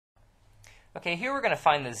Okay, here we're going to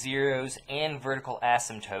find the zeros and vertical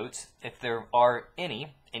asymptotes, if there are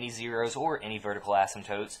any zeros or any vertical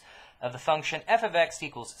asymptotes, of the function f of x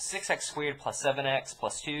equals 6x squared plus 7x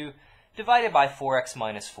plus 2 divided by 4x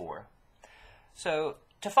minus 4. So,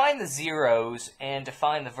 to find the zeros and to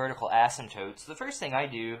find the vertical asymptotes, the first thing I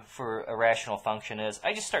do for a rational function is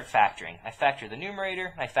I just start factoring. I factor the numerator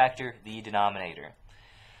and I factor the denominator.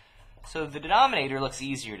 So the denominator looks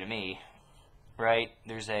easier to me. Right?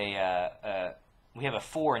 There's we have a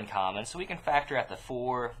 4 in common, so we can factor out the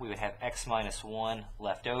 4. We would have x minus 1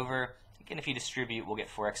 left over. Again, if you distribute, we'll get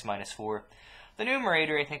 4x minus 4. The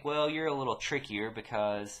numerator, I think, well, you're a little trickier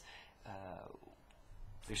because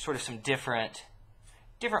there's sort of some different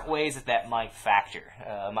ways that might factor.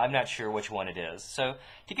 I'm not sure which one it is. So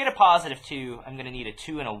to get a positive 2, I'm going to need a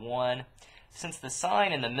 2 and a 1. Since the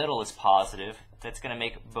sign in the middle is positive, that's going to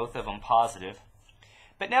make both of them positive.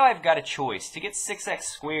 But now I've got a choice. To get 6x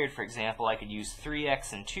squared, for example, I could use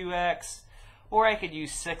 3x and 2x, or I could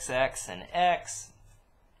use 6x and x.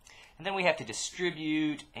 And then we have to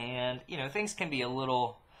distribute, and things can be a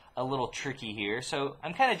little tricky here. So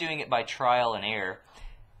I'm kind of doing it by trial and error.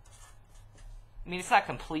 I mean, it's not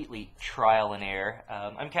completely trial and error.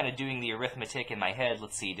 I'm kind of doing the arithmetic in my head.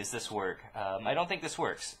 Let's see, does this work? I don't think this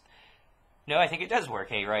works. No, I think it does work.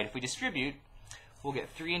 Hey, right? If we distribute, we'll get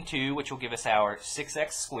 3 and 2, which will give us our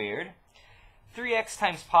 6x squared. 3x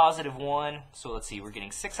times positive 1, so let's see, we're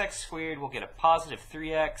getting 6x squared. We'll get a positive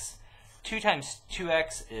 3x. 2 times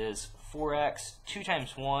 2x is 4x. 2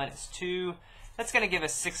 times 1 is 2. That's going to give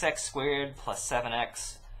us 6x squared plus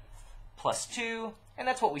 7x plus 2, and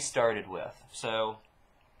that's what we started with. So,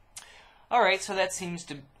 all right, so that seems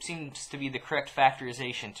to be the correct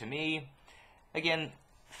factorization to me. Again,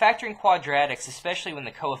 factoring quadratics, especially when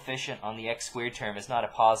the coefficient on the x squared term is not a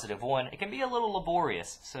positive 1, it can be a little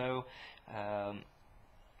laborious. So I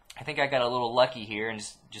think I got a little lucky here and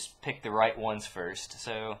just picked the right ones first.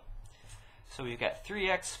 So we've got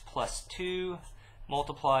 3x plus 2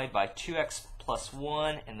 multiplied by 2x plus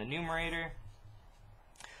 1 in the numerator.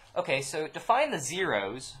 Okay, so to find the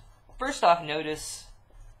zeros, first off, notice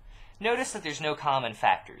that there's no common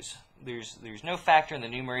factors. There's no factor in the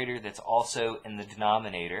numerator that's also in the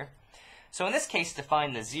denominator. So in this case, to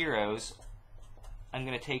find the zeros, I'm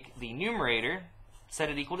going to take the numerator, set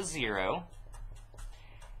it equal to 0.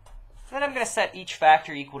 Then I'm going to set each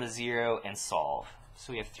factor equal to 0 and solve.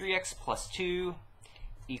 So we have 3x plus 2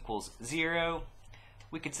 equals 0.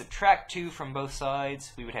 We could subtract 2 from both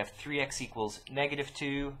sides. We would have 3x equals negative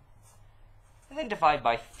 2. And then divide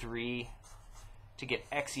by 3 to get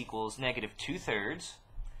x equals negative 2/3.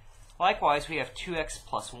 Likewise, we have 2x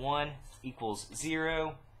plus 1 equals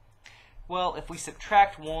 0. Well, if we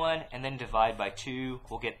subtract 1 and then divide by 2,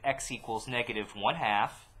 we'll get x equals negative 1/2.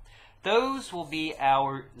 Those will be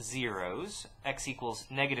our zeros. X equals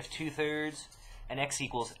negative 2/3 and x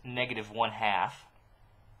equals negative 1/2.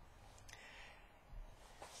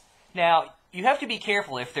 Now, you have to be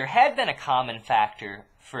careful. If there had been a common factor,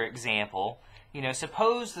 for example,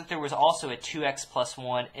 suppose that there was also a 2x plus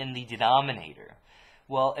 1 in the denominator.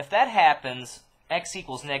 Well, if that happens, x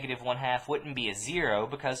equals negative 1/2 wouldn't be a 0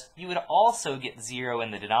 because you would also get 0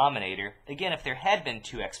 in the denominator. Again, if there had been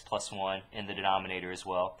 2x plus 1 in the denominator as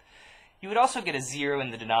well, you would also get a 0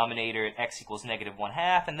 in the denominator at x equals negative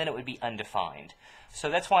 1/2, and then it would be undefined. So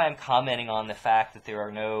that's why I'm commenting on the fact that there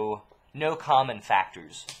are no common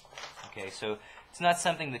factors. Okay, so it's not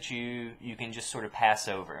something that you can just sort of pass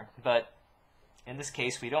over. But in this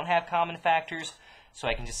case, we don't have common factors, so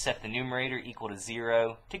I can just set the numerator equal to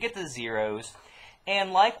 0 to get the zeros.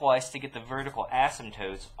 And likewise, to get the vertical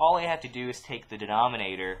asymptotes, all I have to do is take the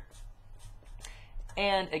denominator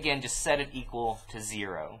and, again, just set it equal to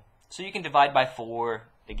 0. So you can divide by 4.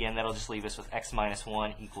 Again, that'll just leave us with x minus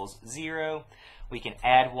 1 equals 0. We can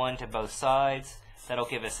add 1 to both sides. That'll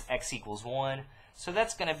give us x equals 1. So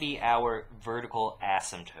that's going to be our vertical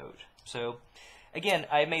asymptote. So again,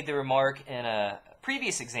 I made the remark in a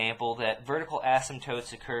previous example that vertical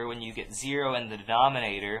asymptotes occur when you get 0 in the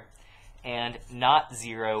denominator and not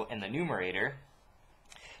 0 in the numerator.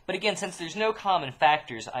 But again, since there's no common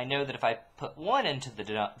factors, I know that if I put 1 into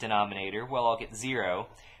the denominator, well, I'll get 0.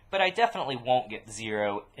 But I definitely won't get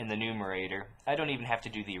 0 in the numerator. I don't even have to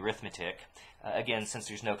do the arithmetic, again, since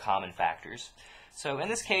there's no common factors. So in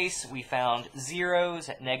this case, we found zeros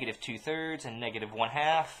at negative 2/3 and negative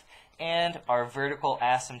 1/2, and our vertical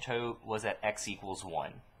asymptote was at x equals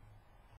 1.